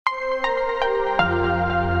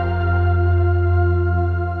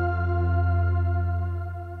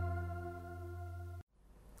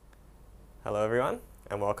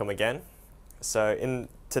welcome again. So in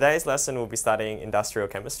today's lesson we'll be studying industrial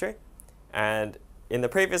chemistry, and in the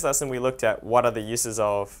previous lesson we looked at what are the uses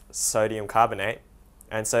of sodium carbonate,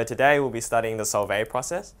 and so today we'll be studying the Solvay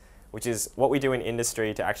process, which is what we do in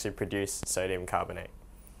industry to actually produce sodium carbonate.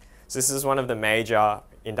 So this is one of the major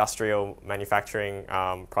industrial manufacturing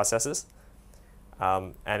processes,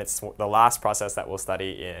 and it's the last process that we'll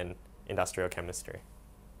study in industrial chemistry.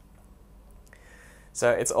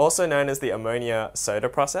 So it's also known as the ammonia soda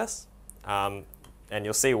process, and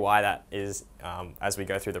you'll see why that is as we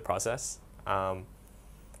go through the process. And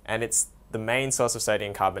it's the main source of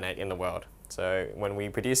sodium carbonate in the world. So when we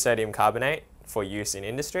produce sodium carbonate for use in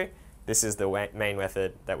industry, this is the main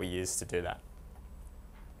method that we use to do that.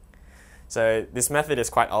 So this method is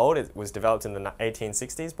quite old. It was developed in the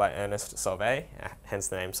 1860s by Ernest Solvay, hence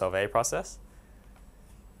the name Solvay process.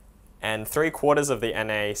 And 3/4 of the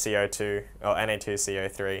NaCO2 or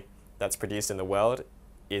Na2CO3 that's produced in the world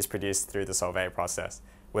is produced through the Solvay process,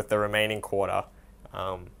 with the remaining quarter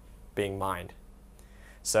being mined.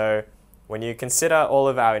 So when you consider all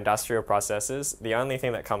of our industrial processes, the only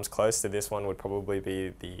thing that comes close to this one would probably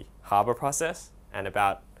be the Haber process, and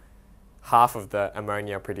about half of the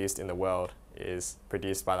ammonia produced in the world is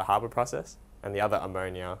produced by the Haber process, and the other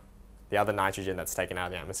ammonia, the other nitrogen that's taken out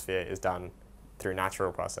of the atmosphere, is done through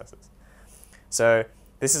natural processes. So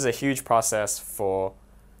this is a huge process for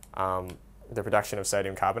the production of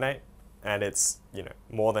sodium carbonate, and it's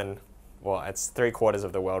more than, well, it's 3/4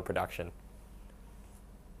 of the world production.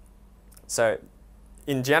 So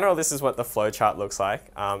in general, this is what the flowchart looks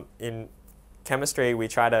like. In chemistry,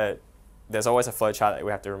 there's always a flowchart that we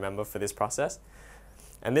have to remember for this process.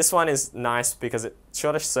 And this one is nice because it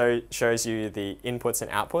sort of shows you the inputs and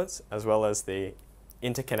outputs, as well as the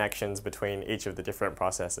interconnections between each of the different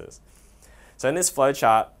processes. So in this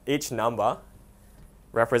flowchart, each number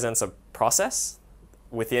represents a process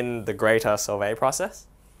within the greater Solvay process.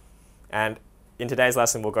 And in today's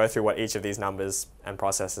lesson, we'll go through what each of these numbers and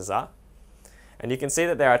processes are. And you can see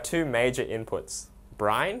that there are two major inputs: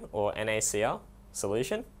 brine, or NaCl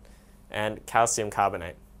solution, and calcium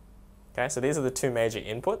carbonate. Okay, so these are the two major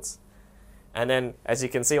inputs. And then, as you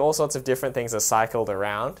can see, all sorts of different things are cycled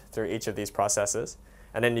around through each of these processes.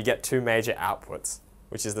 And then you get two major outputs,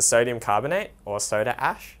 which is the sodium carbonate, or soda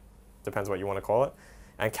ash, depends what you want to call it,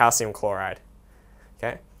 and calcium chloride.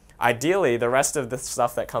 Okay? Ideally, the rest of the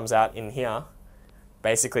stuff that comes out in here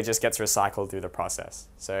basically just gets recycled through the process.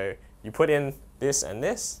 So you put in this,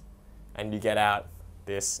 and you get out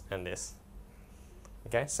this and this.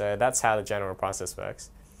 Okay, so that's how the general process works.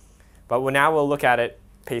 But now we'll look at it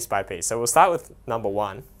piece by piece. So we'll start with number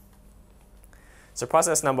one. So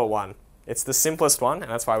process number one, it's the simplest one,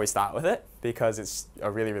 and that's why we start with it, because it's a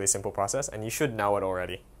really, really simple process, and you should know it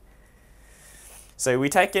already. So we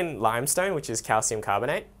take in limestone, which is calcium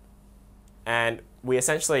carbonate, and we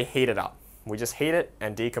essentially heat it up. We just heat it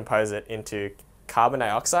and decompose it into carbon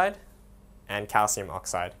dioxide and calcium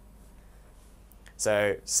oxide.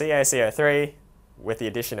 So CaCO3, with the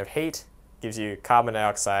addition of heat, gives you carbon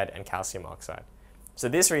dioxide and calcium oxide. So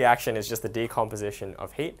this reaction is just the decomposition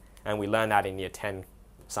of heat, and we learn that in year 10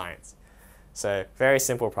 science. So very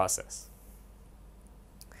simple process.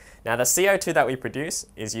 Now the CO2 that we produce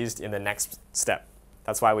is used in the next step.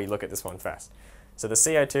 That's why we look at this one first. So the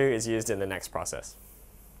CO2 is used in the next process.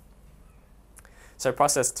 So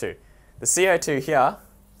process 2. The CO2 here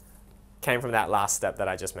came from that last step that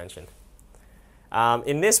I just mentioned.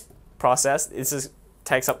 In this process,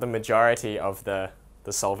 takes up the majority of the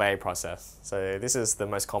Solvay process. So this is the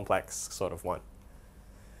most complex sort of one.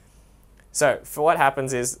 So for what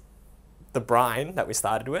happens is the brine that we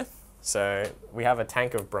started with, so we have a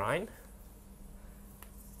tank of brine,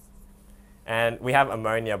 and we have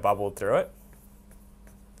ammonia bubbled through it.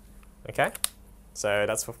 Okay, so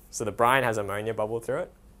the brine has ammonia bubbled through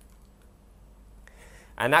it,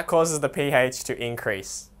 and that causes the pH to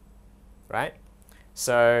increase, right?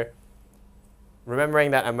 So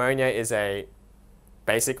remembering that ammonia is a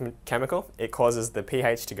basic chemical, it causes the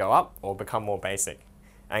pH to go up or become more basic,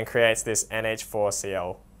 and creates this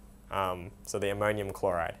NH4Cl, so the ammonium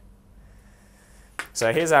chloride.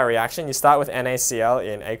 So here's our reaction. You start with NaCl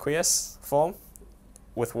in aqueous form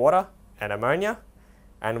with water and ammonia,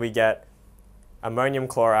 and we get ammonium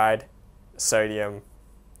chloride, sodium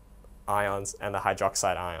ions, and the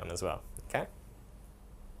hydroxide ion as well. Okay.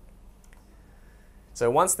 So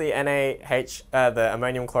once the the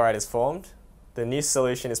ammonium chloride is formed, the new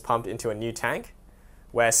solution is pumped into a new tank,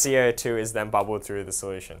 where CO2 is then bubbled through the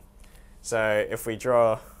solution. So if we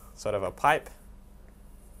draw sort of a pipe,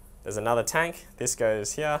 there's another tank, this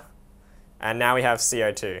goes here, and now we have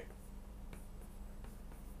CO2.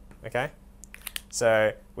 Okay?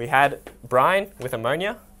 So we had brine with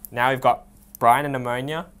ammonia. Now we've got brine and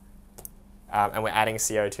ammonia, and we're adding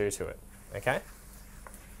CO2 to it. Okay.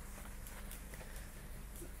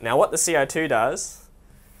 Now what the CO2 does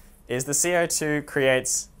is the CO2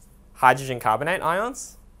 creates hydrogen carbonate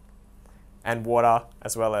ions and water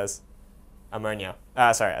as well as ammonia,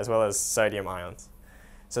 as well as sodium ions.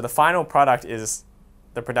 So the final product is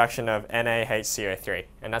the production of NaHCO3,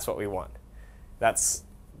 and that's what we want. That's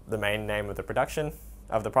the main name of the production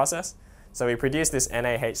of the process. So we produce this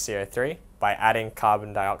NaHCO3 by adding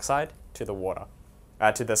carbon dioxide to the water,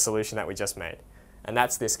 to the solution that we just made. And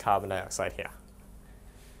that's this carbon dioxide here.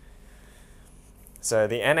 So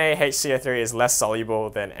the NaHCO3 is less soluble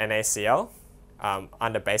than NaCl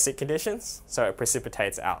under basic conditions, so it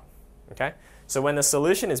precipitates out. Okay? So when the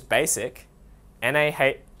solution is basic,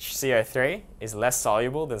 NaHCO3 is less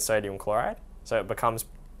soluble than sodium chloride, so it becomes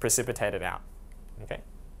precipitated out. Okay?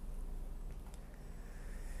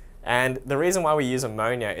 And the reason why we use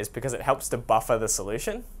ammonia is because it helps to buffer the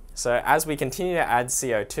solution. So as we continue to add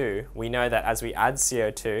CO2, we know that as we add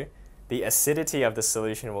CO2, the acidity of the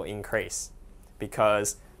solution will increase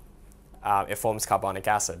because it forms carbonic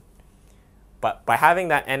acid. But by having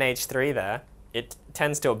that NH3 there, it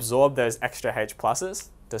tends to absorb those extra H pluses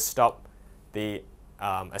to stop the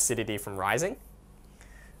acidity from rising.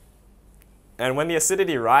 And when the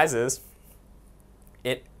acidity rises,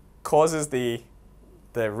 it causes the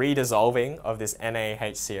redissolving of this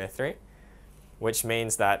NaHCO3, which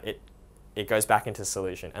means that it goes back into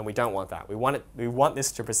solution, and we don't want that. We want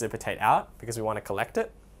this to precipitate out because we want to collect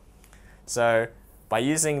it. So by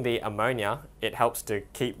using the ammonia, it helps to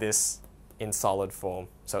keep this in solid form,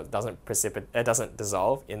 so it doesn't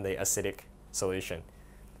dissolve in the acidic solution.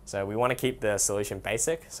 So we want to keep the solution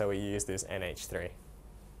basic, so we use this NH3.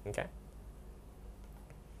 Okay.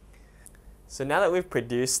 So now that we've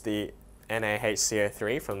produced the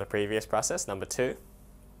NaHCO3 from the previous process, number 2,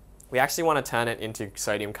 we actually want to turn it into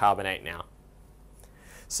sodium carbonate now.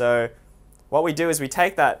 So what we do is we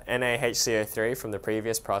take that NaHCO3 from the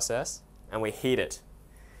previous process and we heat it,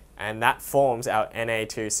 and that forms our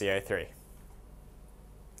Na2CO3.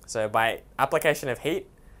 So by application of heat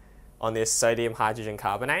on this sodium hydrogen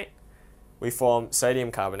carbonate, we form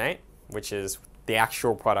sodium carbonate, which is the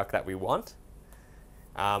actual product that we want,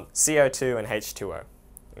 CO2 and H2O.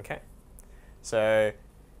 Okay? So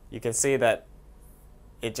you can see that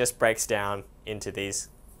it just breaks down into these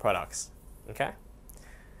products. Okay?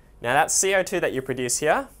 Now that CO2 that you produce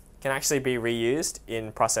here can actually be reused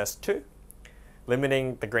in process 2,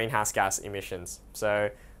 limiting the greenhouse gas emissions. So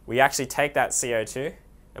we actually take that CO2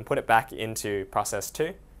 and put it back into process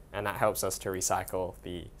 2, and that helps us to recycle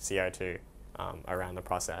the CO2 around the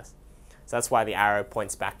process. So that's why the arrow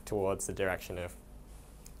points back towards the direction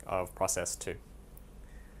of process 2.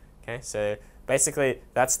 Okay, so basically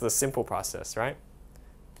that's the simple process, right?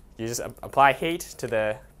 You just apply heat to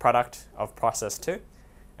the product of process 2,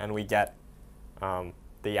 and we get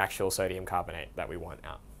the actual sodium carbonate that we want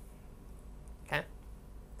out. Okay.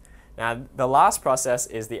 Now the last process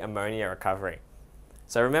is the ammonia recovery.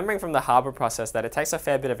 So remembering from the Haber process that it takes a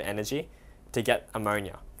fair bit of energy to get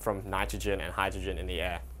ammonia from nitrogen and hydrogen in the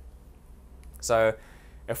air. So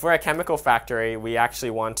if we're a chemical factory, we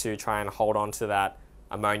actually want to try and hold on to that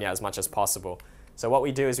ammonia as much as possible. So what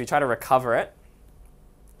we do is we try to recover it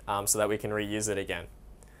so that we can reuse it again.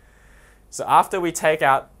 So after we take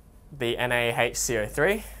out the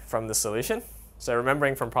NaHCO3 from the solution, so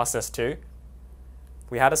remembering from process 2,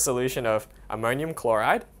 we had a solution of ammonium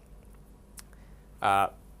chloride,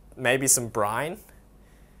 maybe some brine,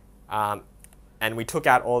 and we took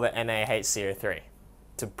out all the NaHCO3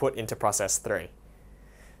 to put into process 3.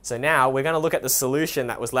 So now we're going to look at the solution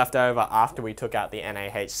that was left over after we took out the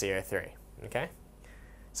NaHCO3. Okay?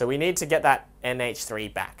 So we need to get that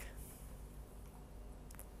NH3 back.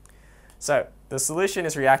 So the solution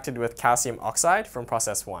is reacted with calcium oxide from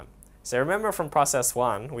process 1. So remember from process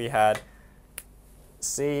 1 we had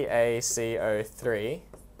CaCO3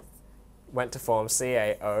 went to form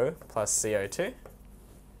CaO plus CO2,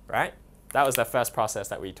 right? That was the first process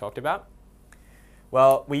that we talked about.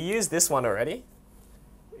 Well, we used this one already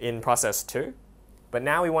in process 2, but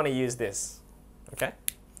now we want to use this, okay?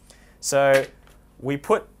 So we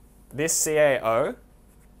put this CaO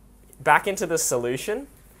back into the solution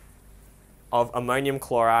of ammonium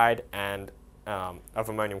chloride and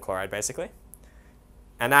basically,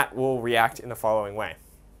 and that will react in the following way.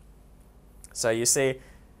 So you see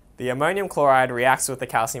the ammonium chloride reacts with the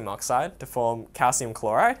calcium oxide to form calcium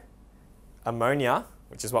chloride, ammonia,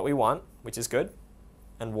 which is what we want, which is good,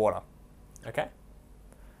 and water. Okay?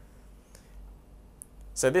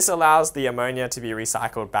 So this allows the ammonia to be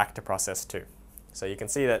recycled back to process 2. So you can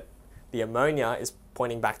see that the ammonia is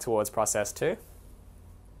pointing back towards process 2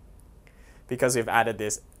 because we've added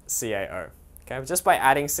this CaO. Okay, just by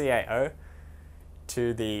adding CaO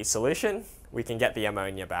to the solution, we can get the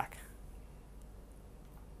ammonia back.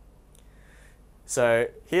 So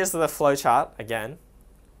here's the flow chart again,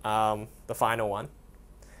 the final one.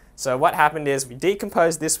 So what happened is we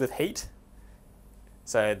decomposed this with heat.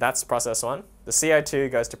 So that's process 1. The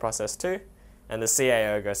CO2 goes to process 2, and the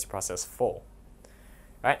CaO goes to process 4.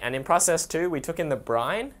 Right? And in process 2, we took in the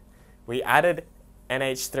brine, we added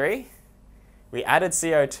NH3, we added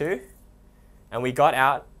CO2, and we got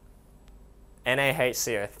out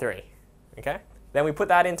NaHCO3. Okay? Then we put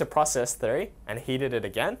that into process 3 and heated it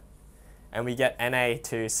again, and we get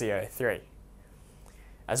Na2CO3,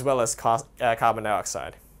 as well as carbon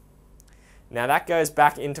dioxide. Now that goes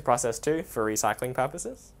back into process 2 for recycling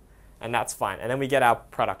purposes, and that's fine. And then we get our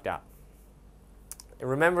product out.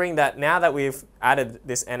 Remembering that now that we've added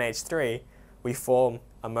this NH3, we form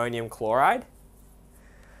ammonium chloride,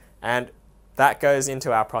 and that goes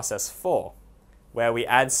into our process 4, where we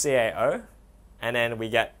add CaO, and then we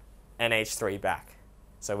get NH3 back.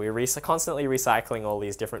 So we're constantly recycling all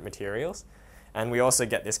these different materials, and we also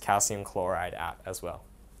get this calcium chloride out as well.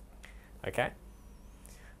 Okay?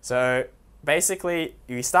 So basically,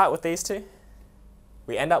 we start with these two,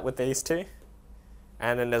 we end up with these two,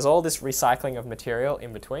 and then there's all this recycling of material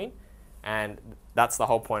in between, and that's the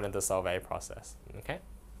whole point of the Solvay process. Okay?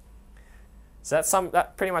 So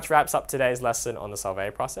that pretty much wraps up today's lesson on the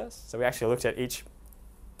Solvay process. So we actually looked at each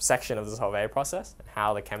section of the Solvay process and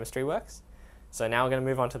how the chemistry works. So now we're going to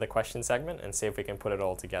move on to the question segment and see if we can put it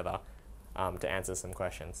all together to answer some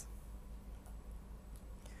questions.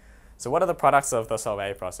 So what are the products of the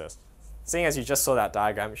Solvay process? Seeing as you just saw that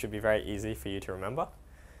diagram, it should be very easy for you to remember.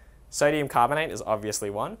 Sodium carbonate is obviously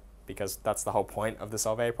one, because that's the whole point of the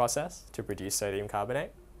Solvay process, to produce sodium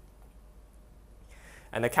carbonate.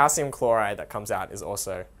 And the calcium chloride that comes out is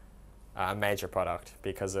also a major product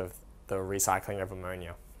because of the recycling of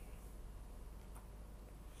ammonia.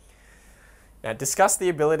 Now, discuss the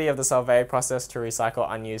ability of the Solvay process to recycle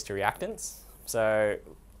unused reactants. So,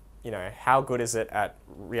 how good is it at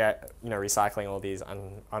recycling all these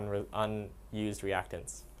unused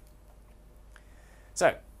reactants?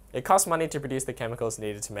 So, it costs money to produce the chemicals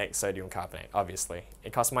needed to make sodium carbonate, obviously.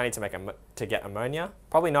 It costs money to get ammonia,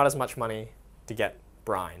 probably not as much money to get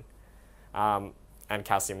brine and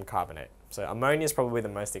calcium carbonate. So ammonia is probably the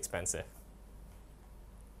most expensive.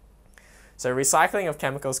 So recycling of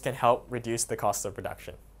chemicals can help reduce the cost of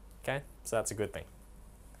production. Okay, so that's a good thing.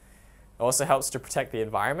 It also helps to protect the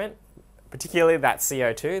environment, particularly that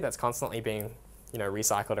CO2 that's constantly being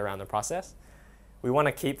recycled around the process. We want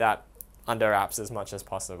to keep that under wraps as much as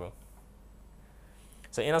possible.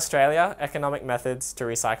 So in Australia, economic methods to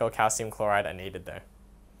recycle calcium chloride are needed though.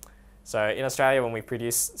 So in Australia, when we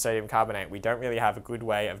produce sodium carbonate, we don't really have a good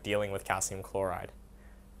way of dealing with calcium chloride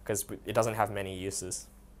because it doesn't have many uses.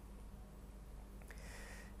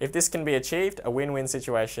 If this can be achieved, a win-win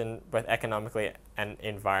situation both economically and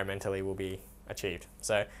environmentally will be achieved.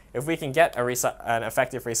 So if we can get an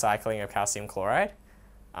effective recycling of calcium chloride,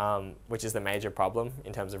 which is the major problem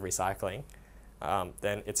in terms of recycling,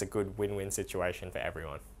 then it's a good win-win situation for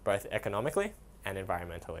everyone, both economically and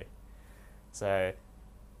environmentally. So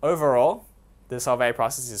overall, the Solvay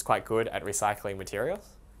process is quite good at recycling materials.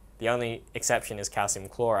 The only exception is calcium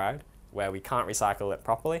chloride, where we can't recycle it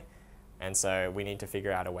properly, and so we need to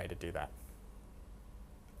figure out a way to do that.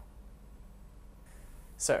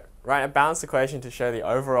 So, write a balanced equation to show the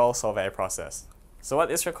overall Solvay process. So what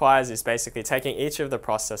this requires is basically taking each of the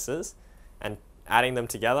processes and adding them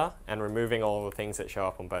together and removing all the things that show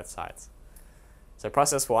up on both sides. So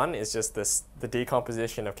process 1 is just the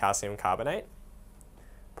decomposition of calcium carbonate.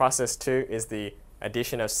 Process 2 is the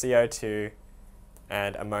addition of CO2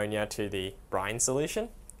 and ammonia to the brine solution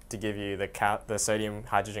to give you the sodium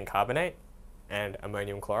hydrogen carbonate and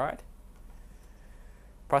ammonium chloride.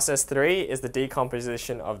 Process 3 is the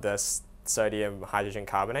decomposition of the sodium hydrogen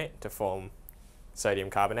carbonate to form sodium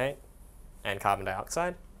carbonate and carbon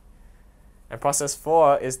dioxide. And process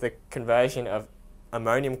 4 is the conversion of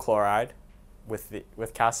ammonium chloride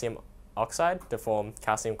with calcium oxide to form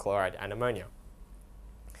calcium chloride and ammonia.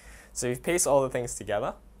 So you piece all the things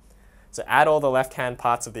together. So add all the left-hand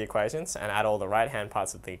parts of the equations and add all the right-hand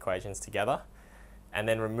parts of the equations together, and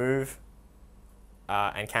then remove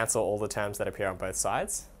and cancel all the terms that appear on both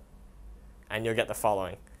sides. And you'll get the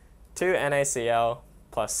following. 2 NaCl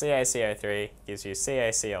plus CaCO3 gives you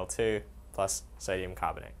CaCl2 plus sodium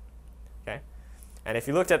carbonate. Okay? And if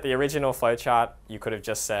you looked at the original flowchart, you could have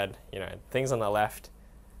just said, things on the left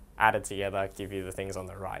added together give you the things on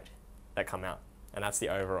the right that come out. and that's the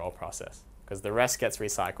overall process, because the rest gets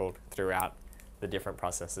recycled throughout the different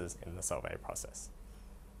processes in the Solvay process.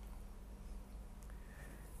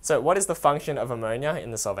 So what is the function of ammonia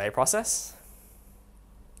in the Solvay process?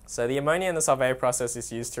 So the ammonia in the Solvay process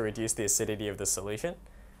is used to reduce the acidity of the solution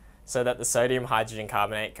so that the sodium hydrogen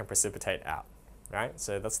carbonate can precipitate out, right?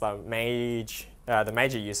 So that's the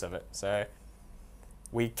major use of it. So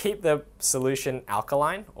we keep the solution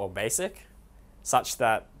alkaline or basic such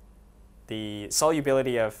that the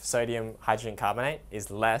solubility of sodium hydrogen carbonate is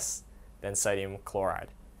less than sodium chloride,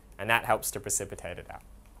 and that helps to precipitate it out.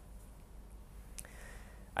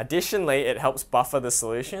 Additionally, it helps buffer the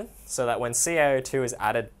solution so that when CaO2 is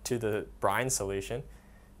added to the brine solution,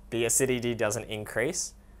 the acidity doesn't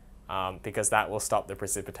increase because that will stop the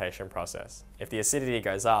precipitation process. If the acidity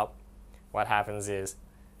goes up, what happens is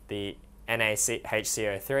the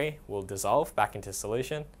NaHCO3 will dissolve back into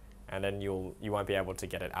solution, and then you won't be able to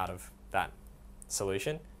get it out of that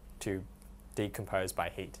solution to decompose by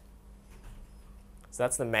heat. So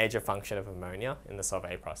that's the major function of ammonia in the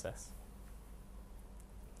Solvay process.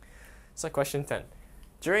 So question 10.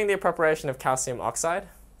 During the preparation of calcium oxide,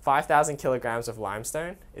 5,000 kilograms of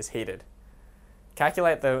limestone is heated.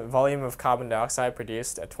 Calculate the volume of carbon dioxide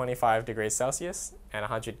produced at 25 degrees Celsius and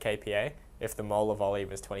 100 kPa if the molar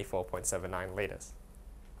volume is 24.79 liters.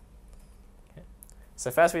 Okay.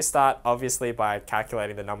 So first we start obviously by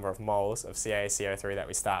calculating the number of moles of CaCO3 that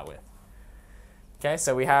we start with. Okay,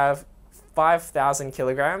 so we have 5,000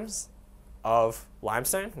 kilograms of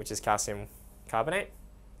limestone, which is calcium carbonate.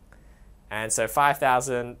 And so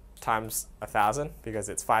 5,000 times 1,000, because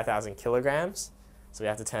it's 5,000 kilograms, so we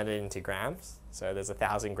have to turn it into grams. So there's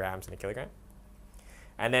 1,000 grams in a kilogram.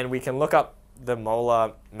 And then we can look up the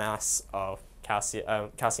molar mass of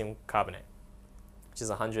calcium carbonate, which is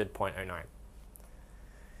 100.09.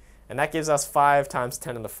 And that gives us 5 times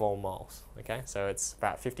 10 to the 4 moles. Okay, so it's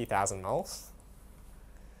about 50,000 moles.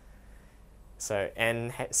 So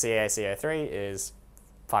NCaCO3 is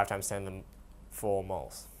 5 times 10 to the 4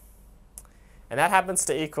 moles. And that happens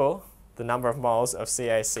to equal the number of moles of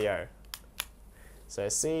CaCO. So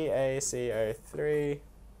CaCO3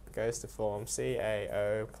 goes to form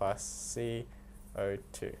CaO plus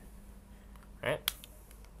CO2. Right?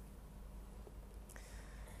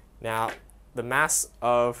 Now, the mass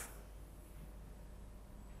of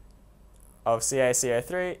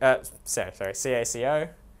CaCO3,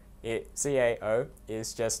 CaO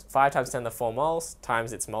is just 5 times 10 to the 4 moles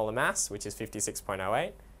times its molar mass, which is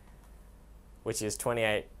 56.08, which is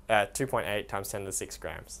 2.8 times 10 to the 6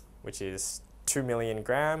 grams, which is 2 million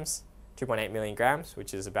grams, 2.8 million grams,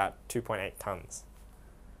 which is about 2.8 tons.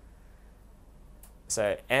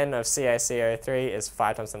 So N of CaCO3 is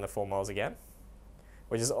 5 times 10 to the 4 moles again,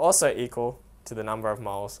 which is also equal to the number of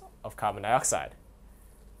moles of carbon dioxide.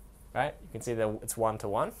 Right? You can see that it's 1 to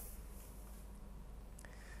 1.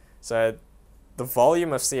 So the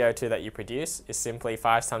volume of CO2 that you produce is simply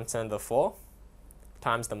 5 times 10 to the 4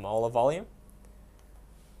 times the molar volume.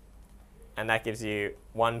 And that gives you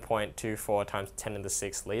 1.24 times 10 to the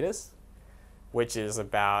 6 liters, which is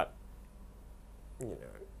about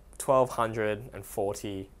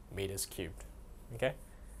 1,240 meters cubed. Okay,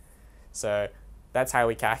 so that's how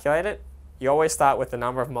we calculate it. You always start with the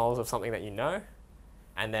number of moles of something that you know,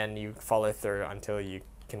 and then you follow through until you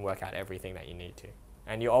can work out everything that you need to.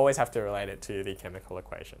 And you always have to relate it to the chemical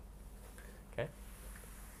equation. Okay.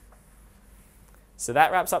 So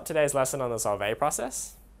that wraps up today's lesson on the Solvay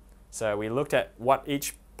process. So we looked at what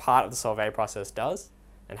each part of the Solvay process does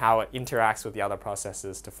and how it interacts with the other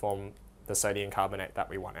processes to form the sodium carbonate that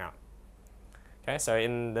we want out. Okay, so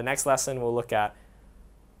in the next lesson we'll look at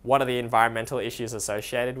what are the environmental issues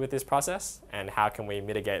associated with this process and how can we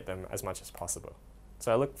mitigate them as much as possible.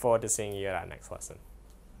 So I look forward to seeing you at our next lesson.